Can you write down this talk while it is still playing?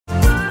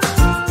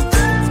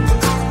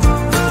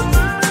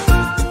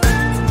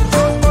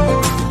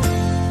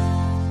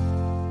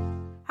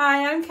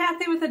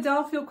Kathy with the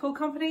Delafield Quilt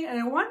Company, and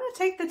I wanted to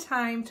take the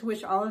time to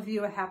wish all of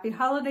you a happy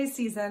holiday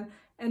season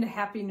and a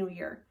happy new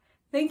year.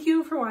 Thank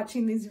you for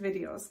watching these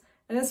videos.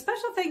 And a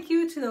special thank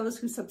you to those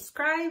who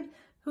subscribed,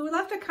 who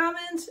left a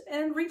comment,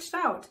 and reached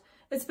out.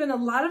 It's been a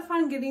lot of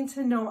fun getting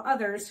to know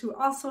others who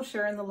also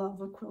share in the love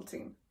of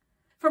quilting.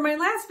 For my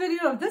last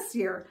video of this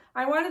year,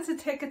 I wanted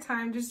to take a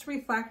time just to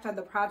reflect on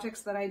the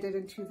projects that I did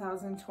in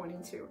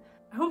 2022.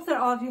 I hope that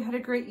all of you had a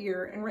great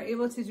year and were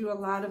able to do a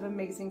lot of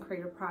amazing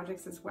creative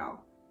projects as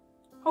well.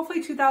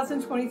 Hopefully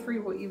 2023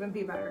 will even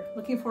be better.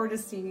 Looking forward to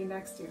seeing you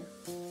next year.